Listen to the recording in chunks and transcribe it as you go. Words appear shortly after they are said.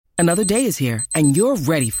Another day is here, and you're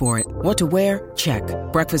ready for it. What to wear? Check.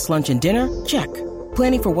 Breakfast, lunch, and dinner? Check.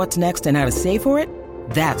 Planning for what's next and how to save for it?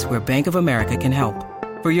 That's where Bank of America can help.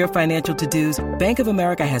 For your financial to-dos, Bank of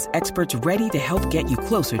America has experts ready to help get you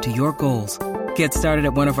closer to your goals. Get started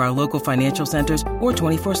at one of our local financial centers or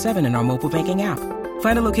 24/7 in our mobile banking app.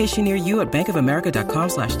 Find a location near you at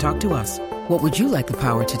bankofamerica.com/talktous. What would you like the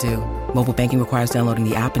power to do? Mobile banking requires downloading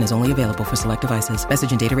the app and is only available for select devices.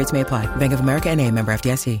 Message and data rates may apply. Bank of America N.A., member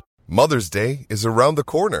FDIC. Mother's Day is around the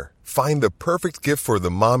corner. Find the perfect gift for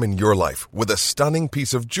the mom in your life with a stunning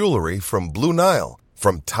piece of jewelry from Blue Nile.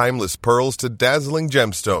 From timeless pearls to dazzling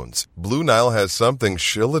gemstones, Blue Nile has something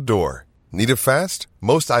she'll adore. Need it fast?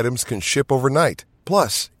 Most items can ship overnight.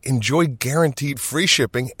 Plus, enjoy guaranteed free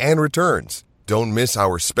shipping and returns. Don't miss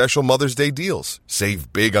our special Mother's Day deals.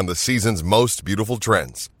 Save big on the season's most beautiful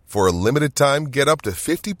trends. For a limited time, get up to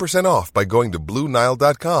 50% off by going to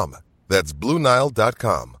BlueNile.com. That's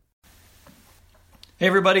BlueNile.com. Hey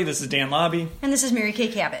everybody, this is Dan Lobby. And this is Mary Kay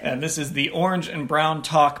Cabot. And this is the Orange and Brown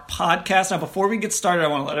Talk podcast. Now before we get started, I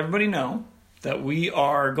want to let everybody know that we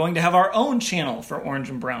are going to have our own channel for Orange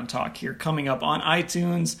and Brown Talk here coming up on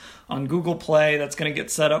iTunes, on Google Play. That's going to get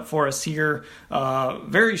set up for us here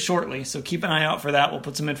very shortly, so keep an eye out for that. We'll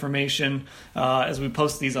put some information as we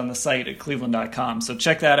post these on the site at cleveland.com. So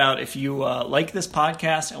check that out. If you like this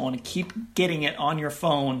podcast and want to keep getting it on your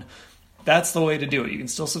phone, that's the way to do it. You can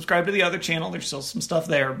still subscribe to the other channel. There's still some stuff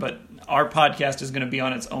there, but our podcast is going to be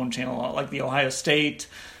on its own channel, like the Ohio State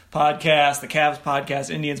podcast, the Cavs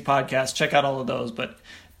podcast, Indians podcast. Check out all of those, but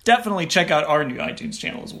definitely check out our new iTunes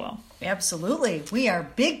channel as well. Absolutely. We are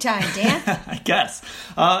big time, Dan. I guess.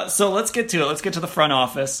 So let's get to it. Let's get to the front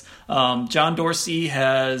office. John Dorsey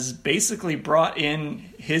has basically brought in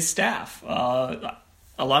his staff.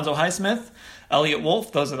 Alonzo Highsmith, Elliot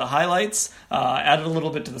Wolf, those are the highlights. Added a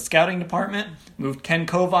little bit to the scouting department. Moved Ken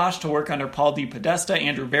Kovash to work under Paul DePodesta.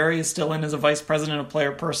 Andrew Berry is still in as a vice president of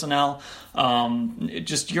player personnel.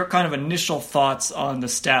 Just your kind of initial thoughts on the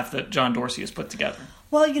staff that John Dorsey has put together.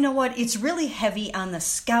 Well, you know what? It's really heavy on the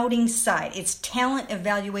scouting side. It's talent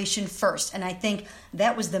evaluation first. And I think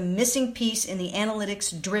that was the missing piece in the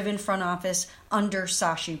analytics-driven front office under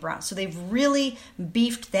Sashi Brown. So they've really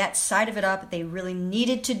beefed that side of it up. They really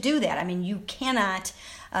needed to do that. I mean, you cannot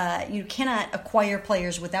acquire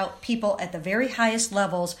players without people at the very highest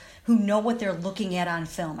levels who know what they're looking at on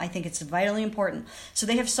film. I think it's vitally important. So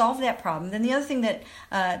they have solved that problem. Then the other thing that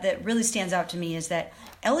really stands out to me is that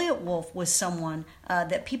Elliot Wolf was someone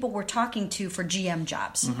that people were talking to for GM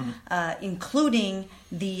jobs, including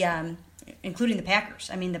the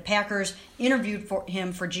Packers. I mean, the Packers interviewed for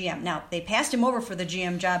him for GM. Now, they passed him over for the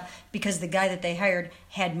GM job because the guy that they hired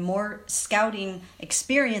had more scouting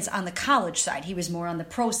experience on the college side. He was more on the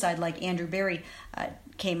pro side, like Andrew Berry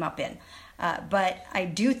came up in. But I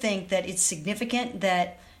do think that it's significant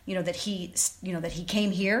that he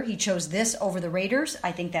came here. He chose this over the Raiders.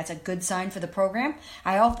 I think that's a good sign for the program.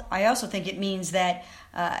 I also think it means that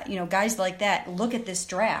guys like that look at this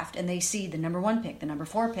draft and they see the number 1 pick, the number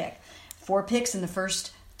 4 pick, 4 picks in the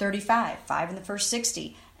first 35, 5 in the first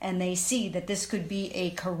 60, and they see that this could be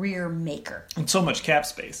a career maker. And so much cap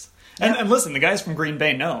space. Yep. And listen, the guys from Green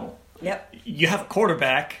Bay know. Yep. You have a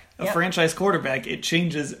quarterback, franchise quarterback, it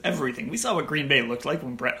changes everything. We saw what Green Bay looked like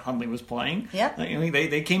when Brett Hundley was playing. Yep.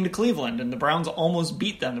 They came to Cleveland, and the Browns almost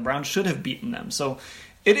beat them. The Browns should have beaten them. So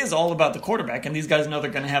it is all about the quarterback, and these guys know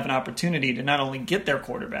they're going to have an opportunity to not only get their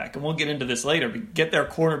quarterback, and we'll get into this later, but get their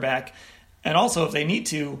quarterback, and also if they need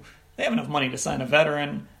to, they have enough money to sign a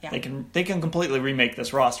veteran. Yeah. They can completely remake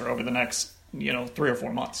this roster over the next 3 or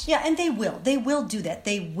 4 months. Yeah, and they will. They will do that.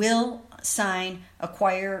 They will sign,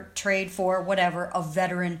 acquire, trade for, whatever, a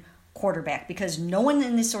veteran quarterback, because no one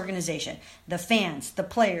in this organization, the fans, the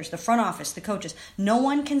players, the front office, the coaches, no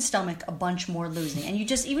one can stomach a bunch more losing. And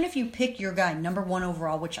even if you pick your guy number 1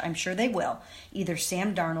 overall, which I'm sure they will, either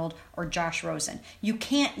Sam Darnold or Josh Rosen, you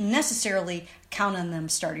can't necessarily count on them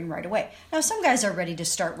starting right away. Now, some guys are ready to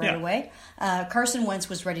start right away. Carson Wentz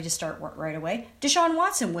was ready to start right away. Deshaun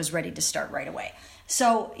Watson was ready to start right away.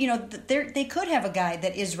 So, they could have a guy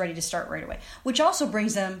that is ready to start right away, which also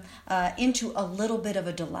brings them into a little bit of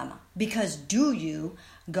a dilemma. Because do you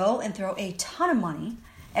go and throw a ton of money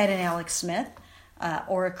at an Alex Smith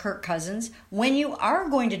or a Kirk Cousins when you are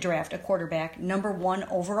going to draft a quarterback number 1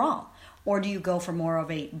 overall? Or do you go for more of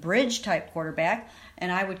a bridge-type quarterback?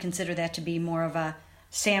 And I would consider that to be more of a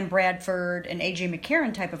Sam Bradford and A.J.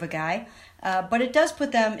 McCarron type of a guy. But it does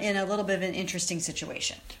put them in a little bit of an interesting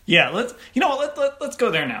situation. Yeah, let's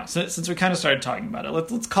go there now. Since we kind of started talking about it,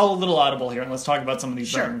 let's call a little audible here and let's talk about some of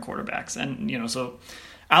these veteran quarterbacks. And so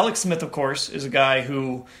Alex Smith, of course, is a guy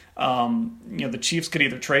who, the Chiefs could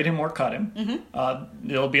either trade him or cut him.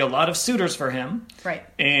 There'll be a lot of suitors for him. Right.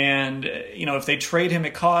 And, if they trade him,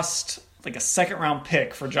 it costs like a second-round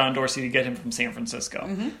pick for John Dorsey to get him from San Francisco.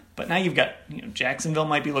 But now you've got, Jacksonville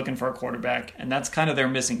might be looking for a quarterback, and that's kind of their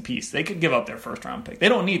missing piece. They could give up their first-round pick. They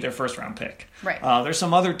don't need their first-round pick. Right. There's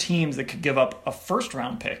some other teams that could give up a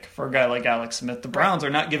first-round pick for a guy like Alex Smith. The Browns are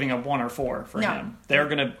not giving up 1 or 4 for him. They're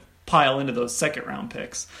going to pile into those second-round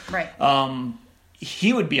picks. Right.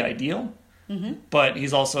 He would be ideal, but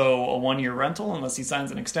he's also a 1-year rental unless he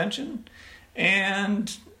signs an extension.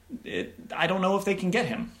 And I don't know if they can get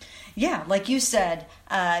him. Yeah, like you said,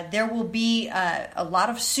 there will be a lot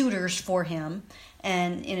of suitors for him,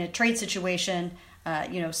 and in a trade situation,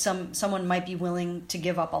 someone might be willing to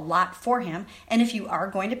give up a lot for him. And if you are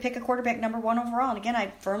going to pick a quarterback number 1 overall, and again,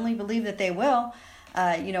 I firmly believe that they will,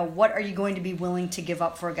 what are you going to be willing to give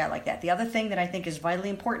up for a guy like that? The other thing that I think is vitally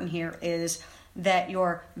important here is that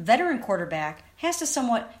your veteran quarterback has to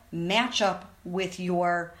somewhat match up with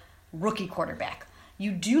your rookie quarterback.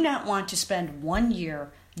 You do not want to spend 1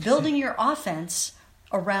 year building your offense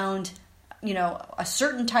around, a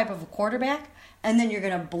certain type of a quarterback, and then you're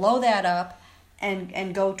going to blow that up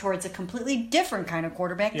and go towards a completely different kind of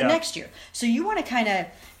quarterback the next year. So you want to kind of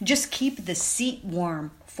just keep the seat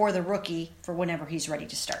warm for the rookie for whenever he's ready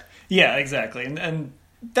to start. Yeah, exactly. And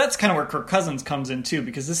that's kind of where Kirk Cousins comes in too,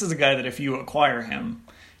 because this is a guy that if you acquire him,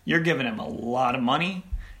 you're giving him a lot of money.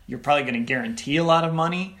 You're probably going to guarantee a lot of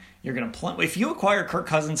money. You're going to if you acquire Kirk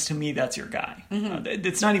Cousins, to me, that's your guy.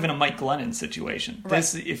 It's not even a Mike Glennon situation.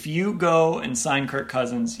 Right. If you go and sign Kirk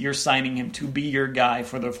Cousins, you're signing him to be your guy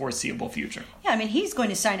for the foreseeable future. Yeah, I mean, he's going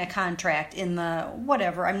to sign a contract in the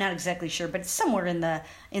whatever, I'm not exactly sure, but it's somewhere in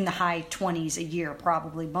the high 20s a year,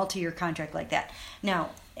 probably, multi-year contract like that.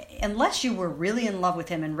 Now, unless you were really in love with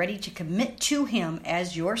him and ready to commit to him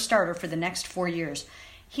as your starter for the next 4 years,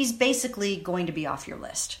 he's basically going to be off your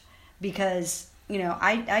list because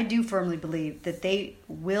I do firmly believe that they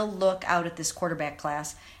will look out at this quarterback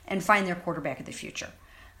class and find their quarterback of the future.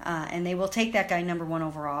 And they will take that guy number 1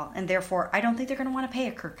 overall. And therefore, I don't think they're going to want to pay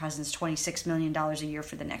a Kirk Cousins $26 million a year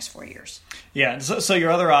for the next 4 years. Yeah, so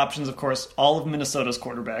your other options, of course, all of Minnesota's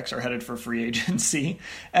quarterbacks are headed for free agency.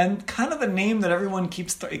 And kind of the name that everyone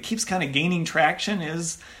keeps kind of gaining traction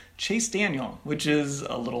is Chase Daniel, which is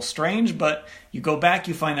a little strange, but you go back,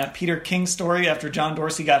 you find that Peter King story after John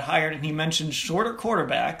Dorsey got hired, and he mentions shorter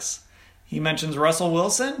quarterbacks. He mentions Russell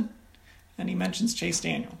Wilson, and he mentions Chase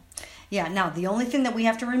Daniel. Yeah, now the only thing that we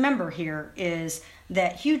have to remember here is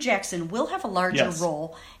that Hugh Jackson will have a larger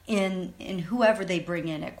role in whoever they bring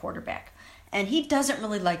in at quarterback. And he doesn't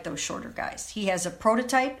really like those shorter guys. He has a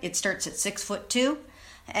prototype. It starts at 6'2",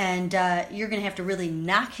 and you're going to have to really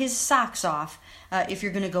knock his socks off if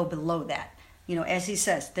you're going to go below that. As he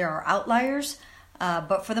says, there are outliers,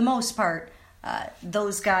 but for the most part,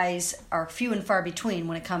 those guys are few and far between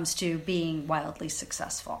when it comes to being wildly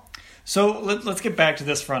successful. So let's get back to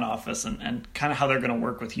this front office and kind of how they're going to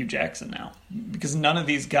work with Hugh Jackson now, because none of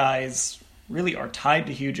these guys really are tied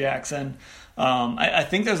to Hugh Jackson. I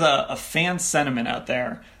think there's a fan sentiment out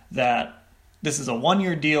there that this is a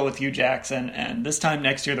 1-year deal with Hugh Jackson, and this time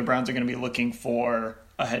next year the Browns are going to be looking for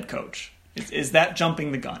a head coach. Is that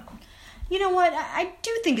jumping the gun? You know what? I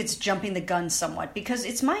do think it's jumping the gun somewhat, because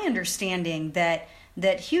it's my understanding that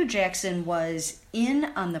Hugh Jackson was in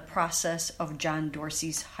on the process of John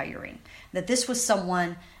Dorsey's hiring. That this was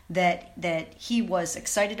someone that he was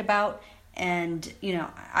excited about, and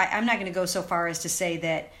I'm not going to go so far as to say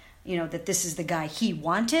that that this is the guy he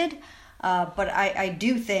wanted, but I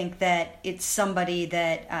do think that it's somebody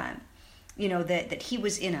that that he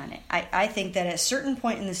was in on it. I think that at a certain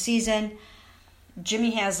point in the season,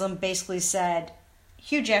 Jimmy Haslam basically said,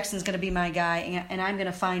 Hugh Jackson's going to be my guy, and I'm going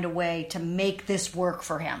to find a way to make this work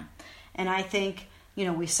for him. And I think,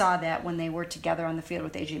 we saw that when they were together on the field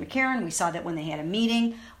with A.J. McCarron. We saw that when they had a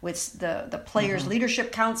meeting with the Players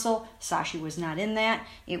Leadership Council. Sashi was not in that.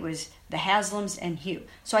 It was the Haslams and Hugh.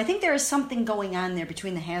 So I think there is something going on there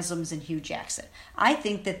between the Haslams and Hugh Jackson. I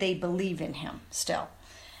think that they believe in him still.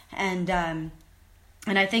 And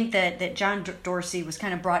I think that John Dorsey was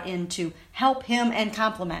kind of brought in to help him and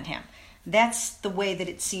complement him. That's the way that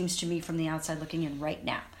it seems to me from the outside looking in right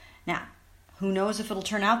now. Now, who knows if it'll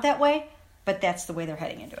turn out that way, but that's the way they're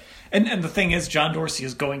heading into it. And the thing is, John Dorsey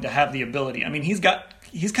is going to have the ability. I mean, he's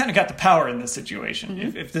kind of got the power in this situation.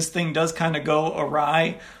 Mm-hmm. If this thing does kind of go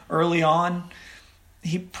awry early on,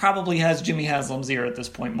 he probably has Jimmy Haslam's ear at this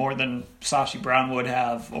point more than Sashi Brown would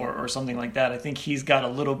have or something like that. I think he's got a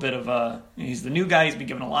little bit of he's the new guy. He's been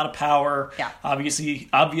given a lot of power. Yeah.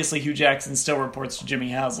 Obviously Hugh Jackson still reports to Jimmy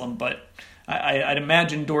Haslam, but I'd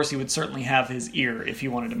imagine Dorsey would certainly have his ear if he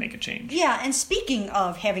wanted to make a change. Yeah, and speaking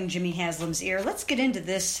of having Jimmy Haslam's ear, let's get into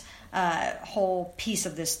this whole piece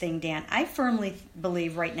of this thing, Dan. I firmly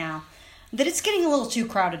believe right now that it's getting a little too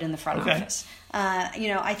crowded in the front office.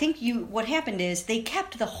 I think what happened is they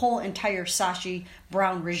kept the whole entire Sashi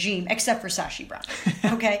Brown regime, except for Sashi Brown.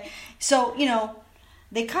 Okay? So,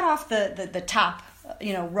 they cut off the top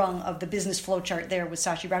rung of the business flow chart there with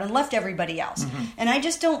Sashi Brown and left everybody else. Mm-hmm. And I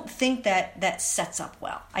just don't think that sets up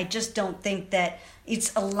well. I just don't think that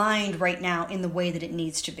it's aligned right now in the way that it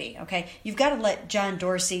needs to be. Okay? You've got to let John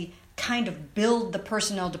Dorsey kind of build the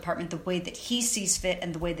personnel department the way that he sees fit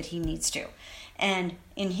and the way that he needs to. And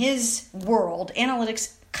in his world,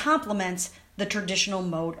 analytics complements the traditional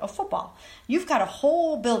mode of football. You've got a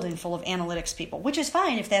whole building full of analytics people, which is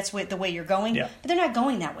fine if that's the way you're going, but they're not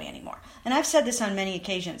going that way anymore. And I've said this on many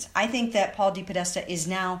occasions. I think that Paul DePodesta is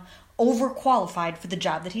now overqualified for the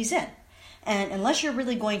job that he's in. And unless you're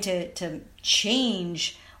really going to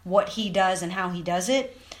change what he does and how he does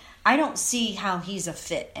it, I don't see how he's a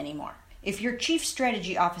fit anymore. If your chief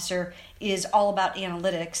strategy officer is all about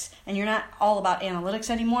analytics and you're not all about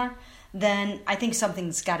analytics anymore, then I think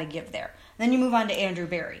something's got to give there. Then you move on to Andrew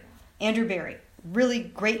Berry. Andrew Berry, really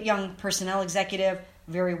great young personnel executive,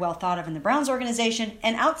 very well thought of in the Browns organization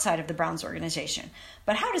and outside of the Browns organization.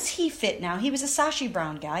 But how does he fit now? He was a Sashi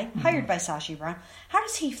Brown guy, hired by Sashi Brown. How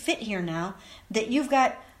does he fit here now that you've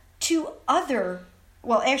got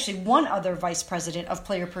one other vice president of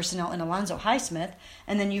player personnel in Alonzo Highsmith,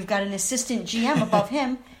 and then you've got an assistant GM above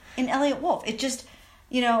him in Elliot Wolf. It just,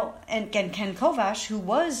 and Ken Kovash, who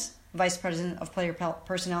was vice president of player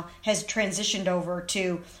personnel, has transitioned over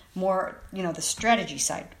to more, the strategy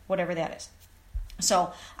side, whatever that is.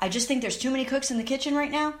 So I just think there's too many cooks in the kitchen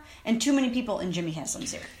right now and too many people in Jimmy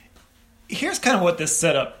Haslam's ear. Here's kind of what this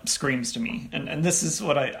setup screams to me, and this is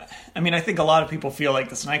what I think a lot of people feel like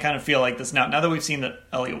this, and I kind of feel like this now. Now that we've seen that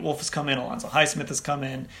Elliot Wolf has come in, Alonzo Highsmith has come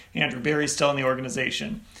in, Andrew Berry's still in the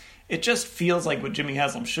organization, it just feels like what Jimmy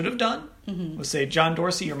Haslam should have done was say, John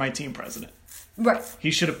Dorsey, you're my team president. Right.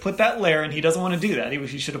 He should have put that layer, and he doesn't want to do that.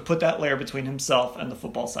 He should have put that layer between himself and the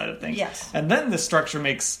football side of things. Yes. And then this structure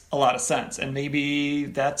makes a lot of sense, and maybe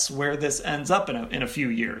that's where this ends up in a few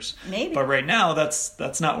years. Maybe. But right now,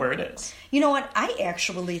 that's not where it is. You know what? I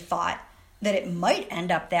actually thought that it might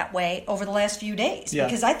end up that way over the last few days. Yeah.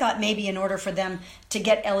 Because I thought maybe in order for them to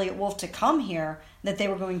get Elliot Wolf to come here, that they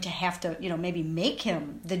were going to have to, maybe make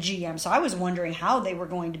him the GM. So I was wondering how they were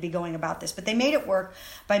going to be going about this. But they made it work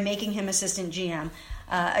by making him assistant GM.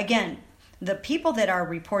 Again, the people that are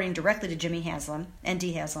reporting directly to Jimmy Haslam and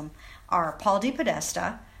D. Haslam are Paul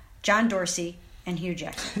DePodesta, John Dorsey, and Hugh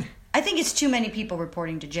Jackson. I think it's too many people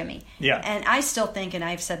reporting to Jimmy. Yeah. And I still think, and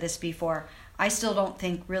I've said this before, I still don't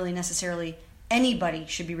think really necessarily anybody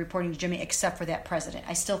should be reporting to Jimmy except for that president.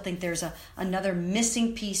 I still think there's another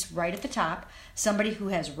missing piece right at the top, somebody who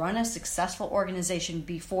has run a successful organization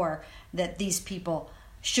before that these people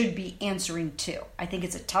should be answering to. I think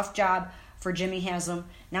it's a tough job for Jimmy Haslam.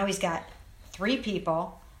 Now he's got 3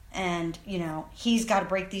 people, and, he's got to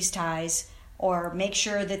break these ties or make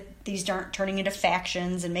sure that these aren't turning into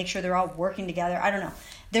factions and make sure they're all working together. I don't know.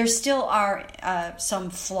 There still are some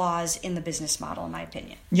flaws in the business model, in my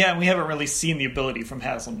opinion. Yeah, and we haven't really seen the ability from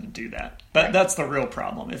Haslam to do that. That's the real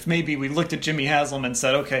problem. If maybe we looked at Jimmy Haslam and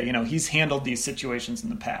said, okay, he's handled these situations in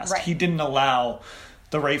the past. Right. He didn't allow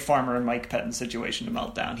the Ray Farmer and Mike Pettin situation to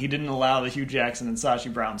melt down. He didn't allow the Hugh Jackson and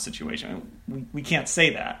Sashi Brown situation. We can't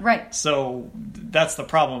say that. Right. So that's the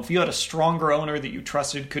problem. If you had a stronger owner that you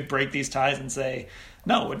trusted could break these ties and say,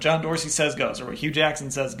 no, what John Dorsey says goes, or what Hugh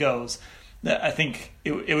Jackson says goes, I think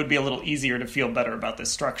it would be a little easier to feel better about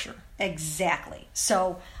this structure. Exactly.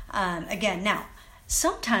 So, again, now,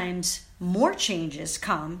 sometimes more changes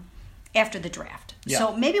come after the draft. Yeah.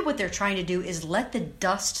 So maybe what they're trying to do is let the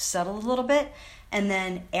dust settle a little bit, and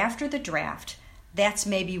then after the draft, that's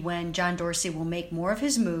maybe when John Dorsey will make more of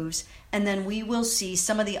his moves, and then we will see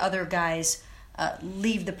some of the other guys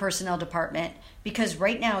leave the personnel department, because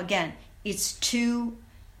right now, again, it's too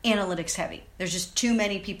analytics heavy. There's just too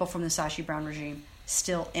many people from the Sashi Brown regime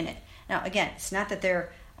still in it. Now, again, it's not that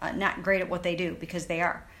they're not great at what they do, because they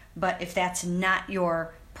are. But if that's not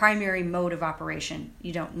your primary mode of operation,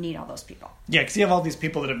 you don't need all those people. Yeah, because you have all these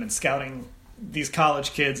people that have been scouting these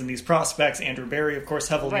college kids and these prospects. Andrew Berry, of course,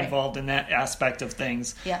 heavily involved in that aspect of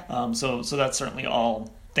things. Yeah. So that's certainly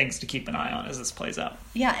all things to keep an eye on as this plays out.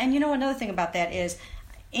 Yeah, and another thing about that is,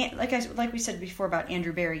 like we said before about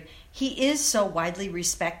Andrew Berry, he is so widely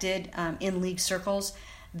respected in league circles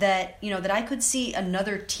that that I could see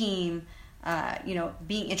another team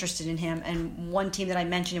being interested in him. And one team that I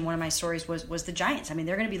mentioned in one of my stories was the Giants. I mean,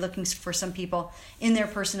 they're going to be looking for some people in their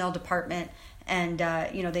personnel department. And,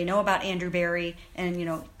 they know about Andrew Berry.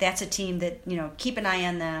 And, that's a team that, keep an eye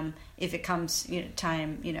on them if it comes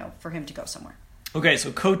time, for him to go somewhere. Okay,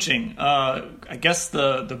 so coaching. I guess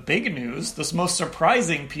the big news, this most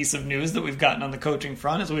surprising piece of news that we've gotten on the coaching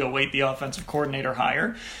front as we await the offensive coordinator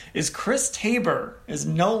hire is Chris Tabor is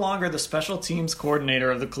no longer the special teams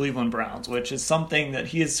coordinator of the Cleveland Browns, which is something that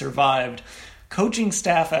he has survived coaching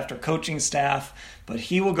staff after coaching staff, but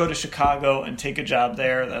he will go to Chicago and take a job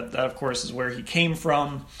there. That of course, is where he came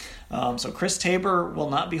from. So Chris Tabor will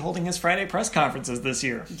not be holding his Friday press conferences this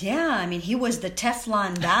year. Yeah, I mean, he was the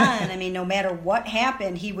Teflon Don. I mean, no matter what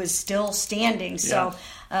happened, he was still standing. So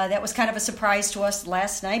that was kind of a surprise to us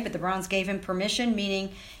last night, but the Browns gave him permission,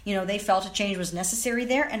 meaning, they felt a change was necessary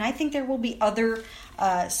there. And I think there will be other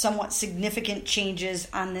somewhat significant changes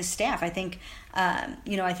on this staff. I think,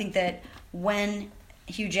 I think that when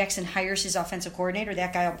Hugh Jackson hires his offensive coordinator,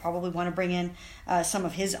 that guy will probably want to bring in some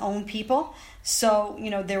of his own people. So,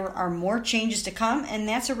 there are more changes to come, and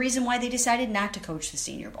that's a reason why they decided not to coach the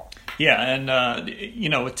Senior Bowl. Yeah,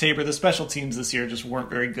 and, with Tabor, the special teams this year just weren't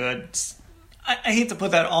very good. I hate to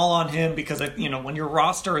put that all on him because, when your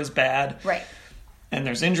roster is bad, right, and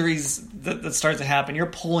there's injuries that start to happen, you're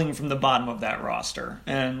pulling from the bottom of that roster.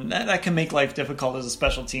 And that can make life difficult as a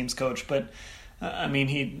special teams coach. But,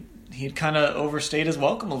 he'd kind of overstayed his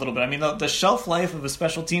welcome a little bit. I mean, the shelf life of a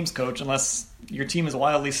special teams coach, unless your team is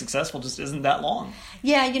wildly successful, just isn't that long.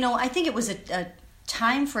 Yeah, I think it was a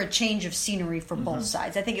time for a change of scenery for both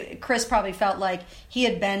sides. I think Chris probably felt like he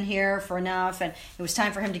had been here for enough, and it was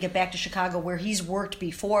time for him to get back to Chicago where he's worked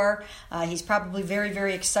before. He's probably very,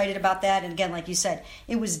 very excited about that. And again, like you said,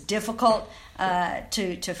 it was difficult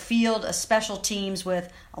to field a special teams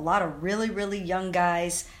with a lot of really, really young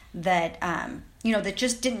guys that that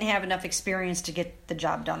just didn't have enough experience to get the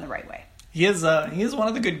job done the right way. He is one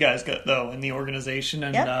of the good guys, though, in the organization,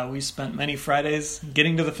 and we spent many Fridays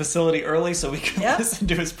getting to the facility early so we could listen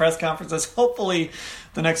to his press conferences. Hopefully,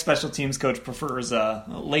 the next special teams coach prefers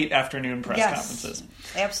late afternoon press conferences.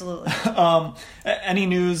 Absolutely. Any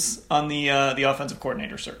news on the offensive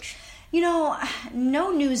coordinator search?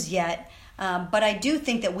 No news yet, but I do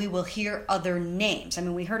think that we will hear other names. I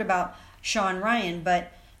mean, we heard about Sean Ryan,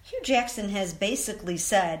 but Hugh Jackson has basically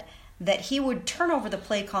said that he would turn over the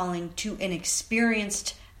play calling to an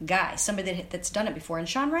experienced guy, somebody that's done it before. And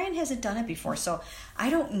Sean Ryan hasn't done it before, so I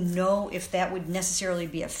don't know if that would necessarily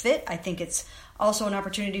be a fit. I think it's also an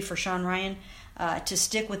opportunity for Sean Ryan to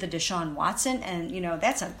stick with the Deshaun Watson, and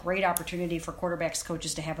that's a great opportunity for quarterbacks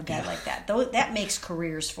coaches to have a guy like that. Though that makes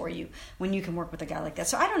careers for you when you can work with a guy like that.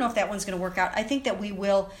 So I don't know if that one's going to work out. I think that we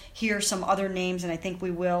will hear some other names, and I think we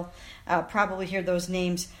will probably hear those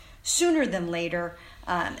names sooner than later.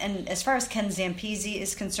 And as far as Ken Zampese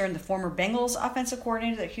is concerned, the former Bengals offensive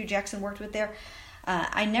coordinator that Hugh Jackson worked with there,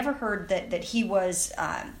 I never heard that he was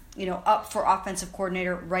up for offensive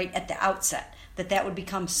coordinator right at the outset. That would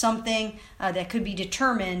become something that could be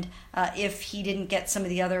determined if he didn't get some of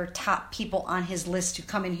the other top people on his list to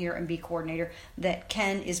come in here and be coordinator. That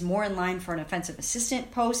Ken is more in line for an offensive assistant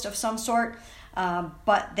post of some sort,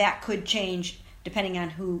 but that could change depending on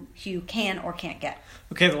who Hugh can or can't get.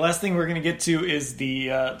 Okay, the last thing we're going to get to is the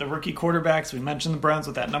rookie quarterbacks. We mentioned the Browns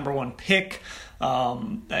with that number one pick.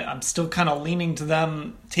 I'm still kind of leaning to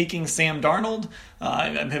them taking Sam Darnold.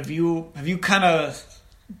 Have you kind of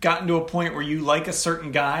gotten to a point where you like a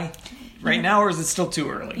certain guy right now, or is it still too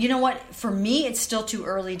early? You know what? For me, it's still too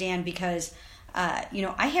early, Dan, because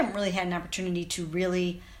I haven't really had an opportunity to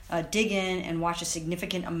really dig in and watch a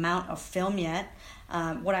significant amount of film yet.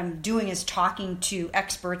 What I'm doing is talking to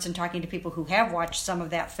experts and talking to people who have watched some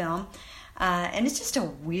of that film. And it's just a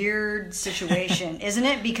weird situation, isn't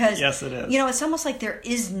it? Because, yes, it is. It's almost like there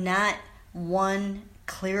is not one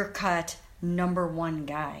clear-cut number one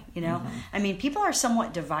guy, I mean, people are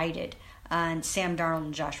somewhat divided on Sam Darnold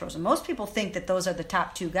and Josh Rosen. Most people think that those are the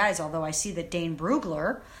top two guys, although I see that Dane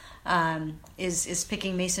Brugler is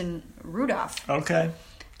picking Mason Rudolph. Okay.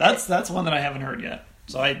 That's one that I haven't heard yet.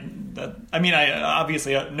 So I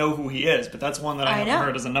obviously know who he is, but that's one that I haven't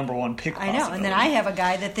heard as a number one pick. I know, and then I have a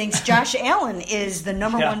guy that thinks Josh Allen is the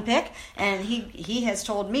number one pick, and he has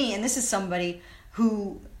told me, and this is somebody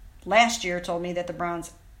who last year told me that the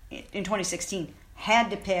Browns in 2016 had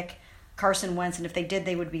to pick Carson Wentz, and if they did,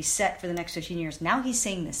 they would be set for the next 15 years. Now he's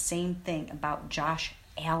saying the same thing about Josh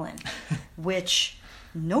Allen, which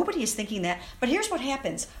nobody is thinking that. But here's what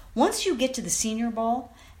happens. Once you get to the Senior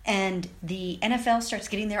Bowl and the NFL starts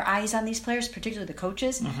getting their eyes on these players, particularly the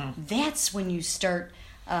coaches, that's when you start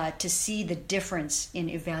to see the difference in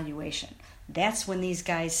evaluation. That's when these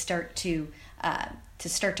guys start to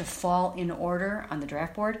fall in order on the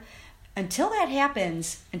draft board. Until that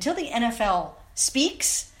happens, until the NFL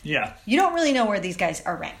speaks, you don't really know where these guys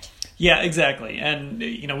are ranked. Yeah, exactly. And,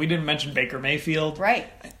 we didn't mention Baker Mayfield.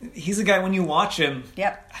 Right. He's a guy, when you watch him,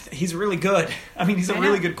 he's really good. I mean, he's a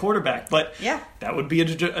really good quarterback. But that would be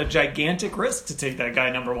a gigantic risk to take that guy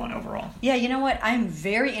number 1 overall. Yeah, you know what? I'm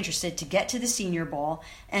very interested to get to the Senior Bowl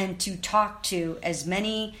and to talk to as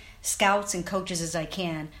many scouts and coaches as I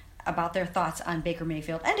can about their thoughts on Baker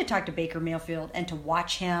Mayfield, and to talk to Baker Mayfield and to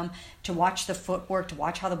watch him, to watch the footwork, to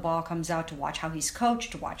watch how the ball comes out, to watch how he's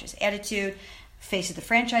coached, to watch his attitude, face of the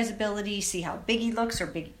franchise ability, see how big he looks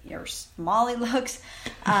or small he looks.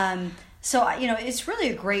 So, it's really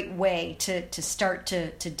a great way to start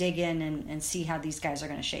to dig in and see how these guys are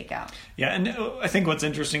going to shake out. Yeah, and I think what's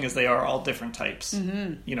interesting is they are all different types.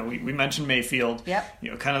 Mm-hmm. We mentioned Mayfield. Yep.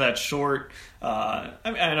 Kind of that short. I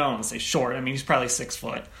don't want to say short. I mean, he's probably 6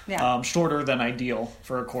 foot. Yeah. Shorter than ideal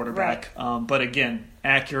for a quarterback. Right. But again,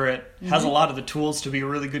 accurate. Mm-hmm. Has a lot of the tools to be a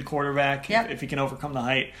really good quarterback if he can overcome the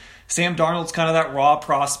height. Sam Darnold's kind of that raw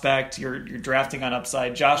prospect. You're drafting on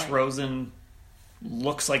upside. Josh Rosen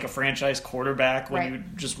looks like a franchise quarterback when you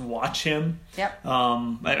just watch him. Yep. I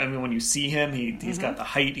mean, when you see him, he's got the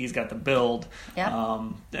height, he's got the build. Yep.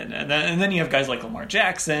 And then you have guys like Lamar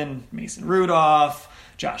Jackson, Mason Rudolph,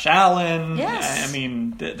 Josh Allen. Yes. I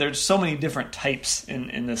mean, there's so many different types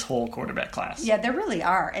in this whole quarterback class. Yeah, there really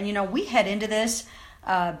are. And, we head into this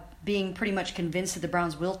being pretty much convinced that the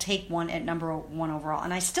Browns will take one at number 1 overall.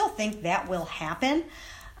 And I still think that will happen.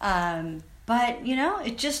 But,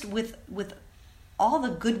 it just with all the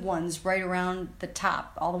good ones right around the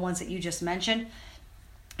top, all the ones that you just mentioned,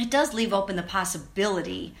 it does leave open the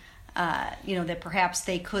possibility, that perhaps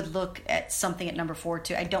they could look at something at number 4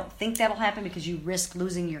 too. I don't think that'll happen because you risk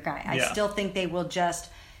losing your guy. I still think they will just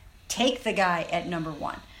take the guy at number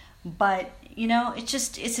 1. But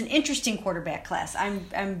it's an interesting quarterback class.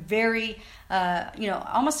 I'm very,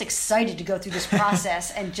 almost excited to go through this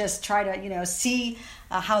process and just try to, see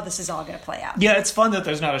how this is all going to play out. Yeah, it's fun that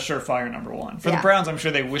there's not a surefire number 1. For the Browns, I'm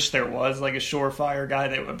sure they wish there was like a surefire guy.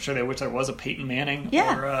 I'm sure they wish there was a Peyton Manning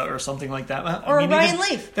or something like that. Or Ryan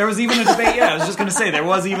Leaf. There was even a debate. Yeah, I was just going to say, there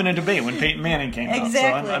was even a debate when Peyton Manning came out.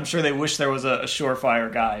 Exactly. So I'm sure they wish there was a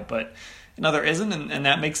surefire guy, but no, there isn't, and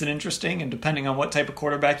that makes it interesting. And depending on what type of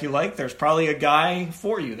quarterback you like, there's probably a guy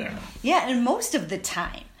for you there. Yeah, and most of the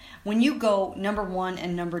time, when you go number 1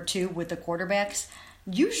 and number 2 with the quarterbacks,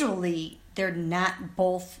 usually they're not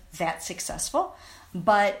both that successful.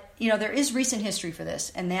 But, there is recent history for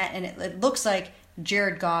this, and it looks like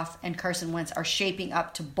Jared Goff and Carson Wentz are shaping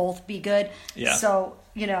up to both be good. Yeah. So,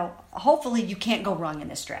 hopefully you can't go wrong in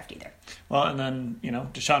this draft either. Well, and then,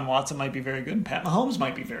 Deshaun Watson might be very good, and Pat Mahomes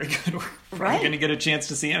might be very good. We're going to get a chance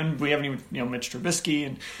to see him. We haven't even, Mitch Trubisky,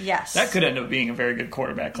 and that could end up being a very good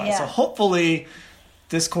quarterback class. Yeah. So hopefully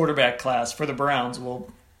this quarterback class for the Browns will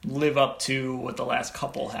live up to what the last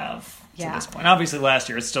couple have to this point. Obviously, last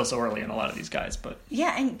year, it's still so early in a lot of these guys. But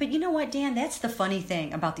but you know what, Dan? That's the funny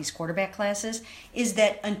thing about these quarterback classes is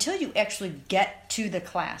that until you actually get to the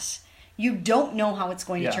class, you don't know how it's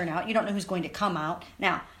going to turn out. You don't know who's going to come out.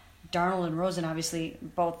 Now, Darnold and Rosen obviously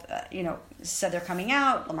both, said they're coming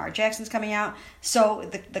out. Lamar Jackson's coming out. So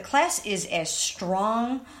the class is as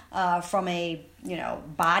strong from a,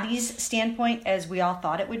 bodies standpoint as we all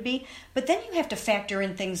thought it would be. But then you have to factor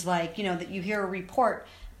in things like, that you hear a report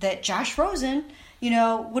that Josh Rosen,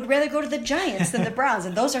 would rather go to the Giants than the Browns.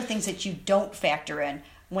 And those are things that you don't factor in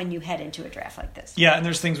when you head into a draft like this. Yeah, and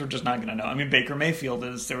there's things we're just not going to know. I mean, Baker Mayfield,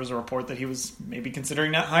 there was a report that he was maybe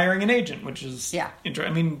considering not hiring an agent, which is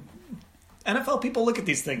interesting. I mean, NFL people look at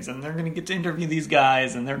these things, and they're going to get to interview these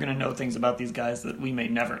guys, and they're going to know things about these guys that we may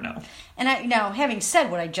never know. And now, having said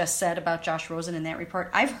what I just said about Josh Rosen in that report,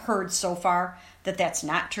 I've heard so far that that's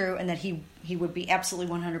not true, and that he would be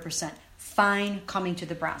absolutely 100% fine coming to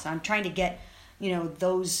the Browns. I'm trying to get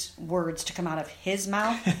those words to come out of his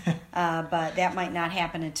mouth, but that might not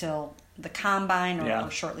happen until the combine or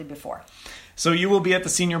shortly before. So you will be at the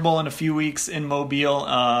Senior Bowl in a few weeks in Mobile.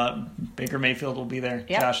 Baker Mayfield will be there.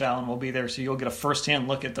 Yep. Josh Allen will be there. So you'll get a firsthand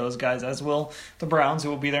look at those guys, as will the Browns, who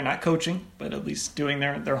will be there, not coaching, but at least doing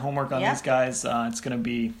their homework on these guys. It's going to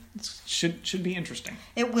be should be interesting.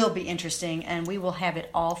 It will be interesting, and we will have it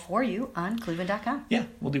all for you on Cleveland.com. Yeah,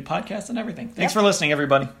 we'll do podcasts and everything. Thanks for listening,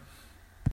 everybody.